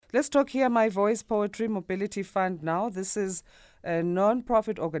Let's talk Hear My Voice Poetry Mobility Fund now. This is a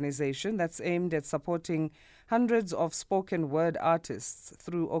non-profit organization that's aimed at supporting hundreds of spoken word artists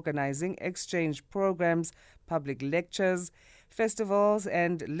through organizing exchange programs, public lectures, festivals,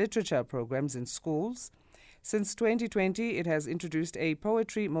 and literature programs in schools. Since 2020, it has introduced a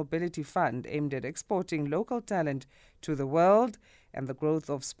poetry mobility fund aimed at exporting local talent to the world and the growth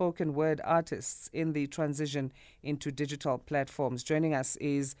of spoken word artists in the transition into digital platforms. Joining us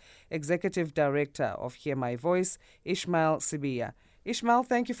is Executive Director of Hear My Voice, Ishmael Sibiya. Ishmael,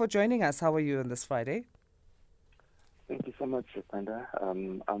 thank you for joining us. How are you on this Friday? Thank you so much, Japanda.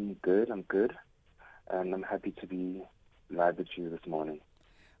 I'm good, and I'm happy to be live with you this morning.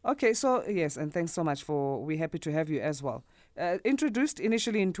 Okay, so yes, and thanks so much we're happy to have you as well. Introduced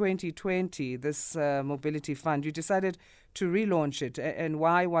initially in 2020, this mobility fund, you decided to relaunch it, and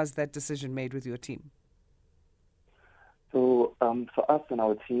why was that decision made with your team? So for us and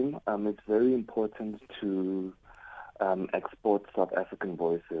our team, it's very important to export South African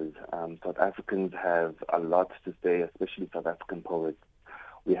voices. South Africans have a lot to say, especially South African poets.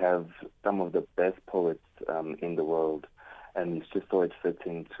 We have some of the best poets in the world, and we just saw it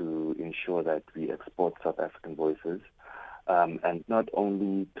fitting to ensure that we export South African voices, and not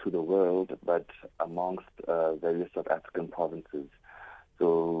only to the world, but amongst various South African provinces.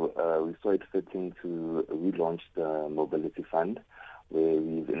 So we saw it fitting to relaunch the Mobility Fund, where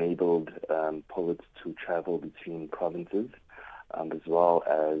we've enabled poets to travel between provinces, as well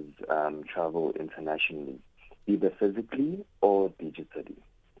as travel internationally, either physically or digitally.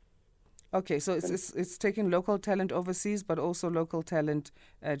 Okay, so it's taking local talent overseas, but also local talent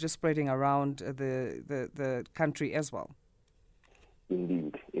just spreading around the country as well.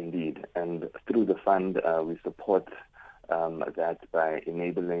 Indeed. And through the fund, we support that by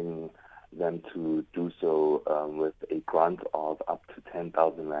enabling them to do so with a grant of up to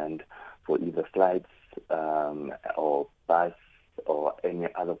 10,000 Rand for either flights or bus or any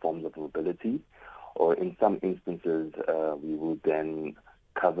other forms of mobility. Or in some instances, we will then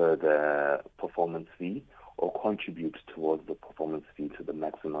cover the performance fee or contribute towards the performance fee to the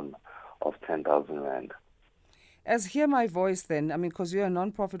maximum of 10,000 Rand. As Hear My Voice then, because you're a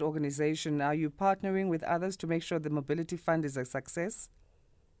non-profit organization, are you partnering with others to make sure the Mobility Fund is a success?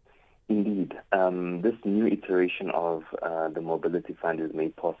 Indeed. This new iteration of the Mobility Fund is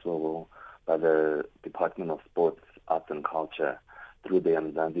made possible by the Department of Sports, Arts and Culture through the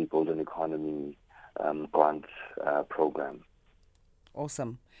Mzansi Golden Economy grant program.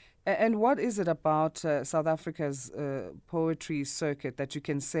 Awesome. And what is it about South Africa's poetry circuit that you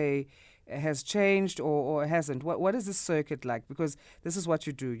can say has changed or hasn't? What is this circuit like? Because this is what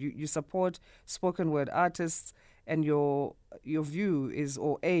you do. You support spoken word artists, and your view is,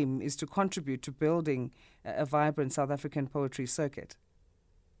 or aim is, to contribute to building a vibrant South African poetry circuit.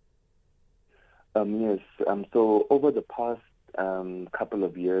 Yes. So over the past couple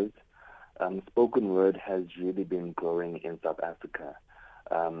of years, spoken word has really been growing in South Africa.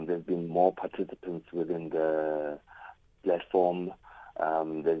 There's been more participants within the platform.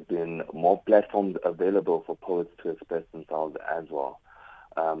 There's been more platforms available for poets to express themselves as well.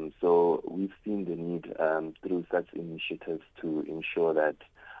 So we've seen the need through such initiatives to ensure that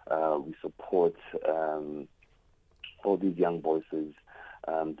we support all these young voices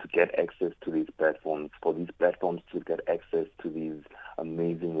to get access to these platforms, for these platforms to get access to these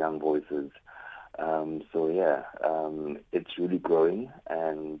amazing young voices. It's really growing,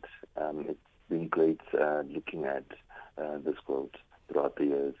 and it's been great looking at this growth throughout the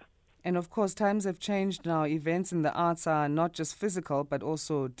years. And of course, times have changed now. Events in the arts are not just physical, but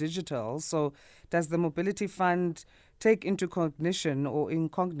also digital. So does the Mobility Fund take into cognition or in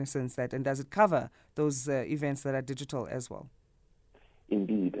cognizance that, and does it cover those events that are digital as well?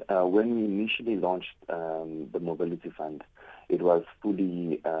 Indeed. When we initially launched the Mobility Fund, it was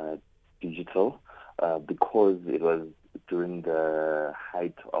fully digital because it was during the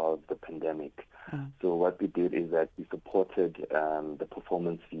height of the pandemic. So what we did is that we supported the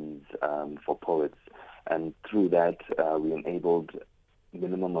performance fees for poets, and through that we enabled a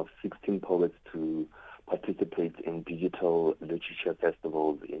minimum of 16 poets to participate in digital literature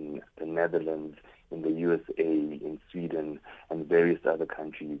festivals in the Netherlands, in the USA, in Sweden, and various other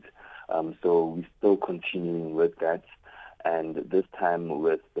countries. So we're still continuing with that. And this time,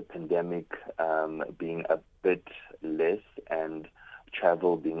 with the pandemic being a bit less and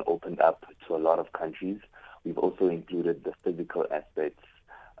travel being opened up to a lot of countries, we've also included the physical aspects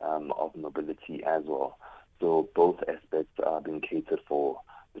of mobility as well. So both aspects are being catered for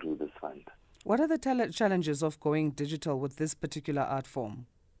through this fund. What are the challenges of going digital with this particular art form?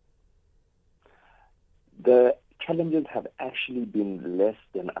 The challenges have actually been less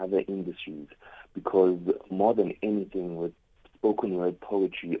than other industries because more than anything with spoken word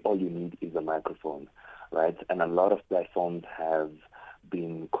poetry, all you need is a microphone, right? And a lot of platforms have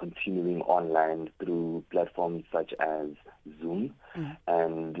been continuing online through platforms such as Zoom.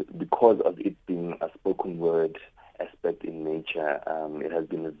 And because of it being a spoken word aspect in nature, it has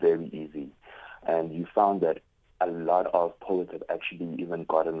been very easy. And you found that a lot of poets have actually even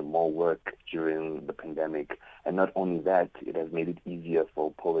gotten more work during the pandemic. And not only that, it has made it easier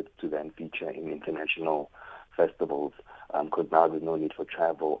for poets to then feature in international festivals because now there's no need for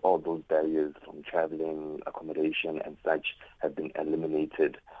travel. All those barriers from traveling, accommodation, and such have been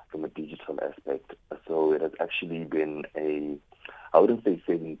eliminated from a digital aspect. So it has actually been I wouldn't say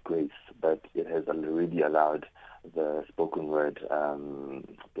saving grace, but it has already allowed the spoken word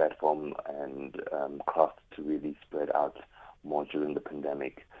platform and craft to really spread out more during the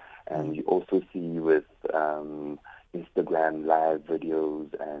pandemic. And you also see with Instagram live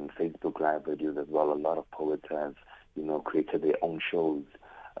videos and Facebook live videos as well, a lot of poets have, created their own shows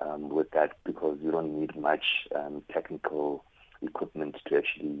with that because you don't need much technical equipment to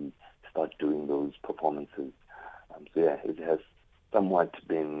actually start doing those performances. It has somewhat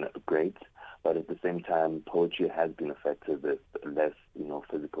been great, but at the same time, poetry has been affected with less,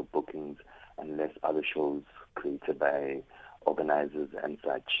 physical bookings and less other shows created by organizers and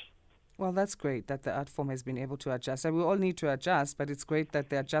such. Well, that's great that the art form has been able to adjust. And we all need to adjust, but it's great that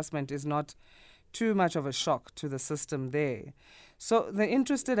the adjustment is not too much of a shock to the system there. So the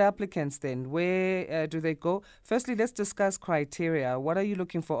interested applicants then, where do they go? Firstly, let's discuss criteria. What are you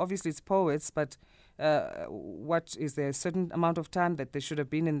looking for? Obviously, it's poets, but what is there a certain amount of time that they should have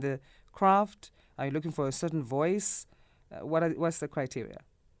been in the craft? Are you looking for a certain voice? What's the criteria?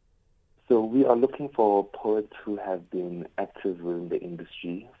 So we are looking for poets who have been active within the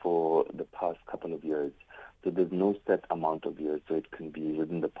industry for the past couple of years. So there's no set amount of years. So it can be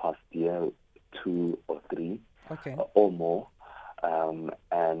within the past year, 2 or 3, or more.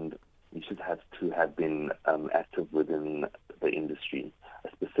 And you should have to have been active within the industry,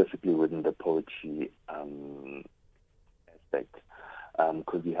 specifically within the poetry aspect,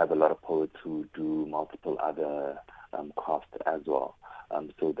 because we have a lot of poets who do multiple other crafts as well.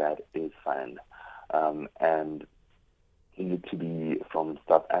 So that is fine. And you need to be from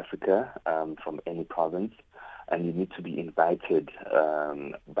South Africa, from any province, and you need to be invited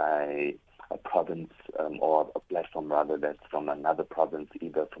by a province or a platform rather that's from another province,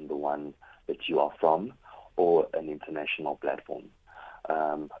 either from the one that you are from or an international platform.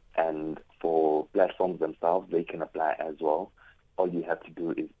 And for platforms themselves, they can apply as well. All you have to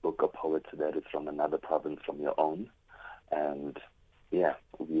do is book a poet that is from another province from your own. And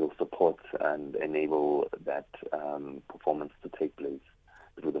we'll support and enable that performance to take place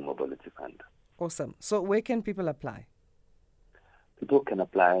through the Mobility Fund. Awesome. So where can people apply? People can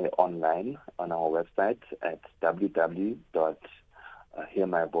apply online on our website at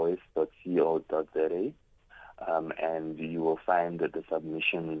www.hearmyvoice.co.za, and you will find the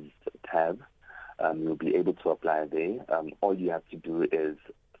submissions tab. You'll be able to apply there. All you have to do is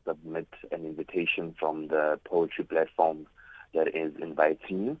submit an invitation from the poetry platform that is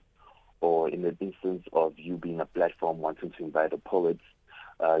inviting you, or in the instance of you being a platform wanting to invite the poets,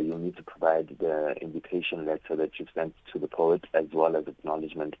 you'll need to provide the invitation letter that you've sent to the poet, as well as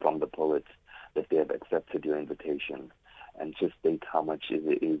acknowledgement from the poet that they have accepted your invitation, and just state how much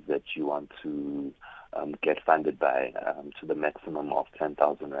it is that you want to get funded by, to the maximum of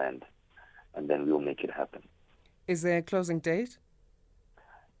 10,000 Rand, and then we'll make it happen. Is there a closing date?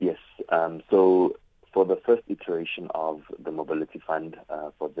 Yes. So for the first iteration of the Mobility Fund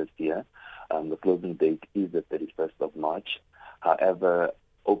for this year, the closing date is the 31st of March. However,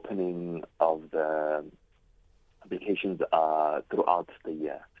 opening of the applications are throughout the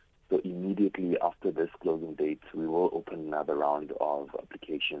year. So immediately after this closing date, we will open another round of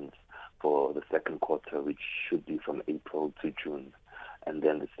applications for the second quarter, which should be from April to June, and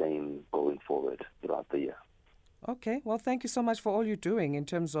then the same going forward throughout the year. Okay. Well, thank you so much for all you're doing in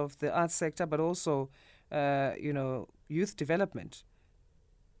terms of the arts sector, but also, youth development.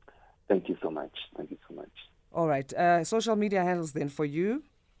 Thank you so much. Thank you so much. All right. Social media handles then for you?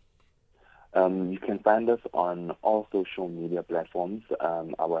 You can find us on all social media platforms.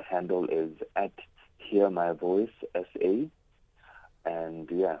 Our handle is at Hear My Voice SA, and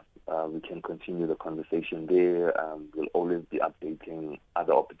we can continue the conversation there. We'll always be updating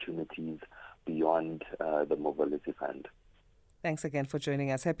other opportunities beyond the Mobility Fund. Thanks again for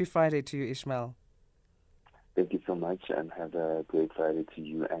joining us. Happy Friday to you, Ishmael. Thank you so much, and have a great Friday to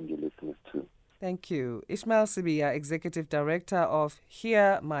you and your listeners too. Thank you. Ishmael Sibiya, Executive Director of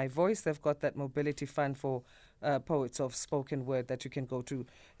Hear My Voice. They've got that Mobility Fund for poets of spoken word that you can go to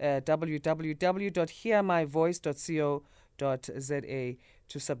www.hearmyvoice.co.za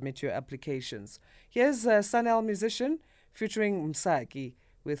to submit your applications. Here's Sanel Musician featuring Msaki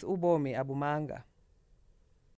with Ubomi Abumanga.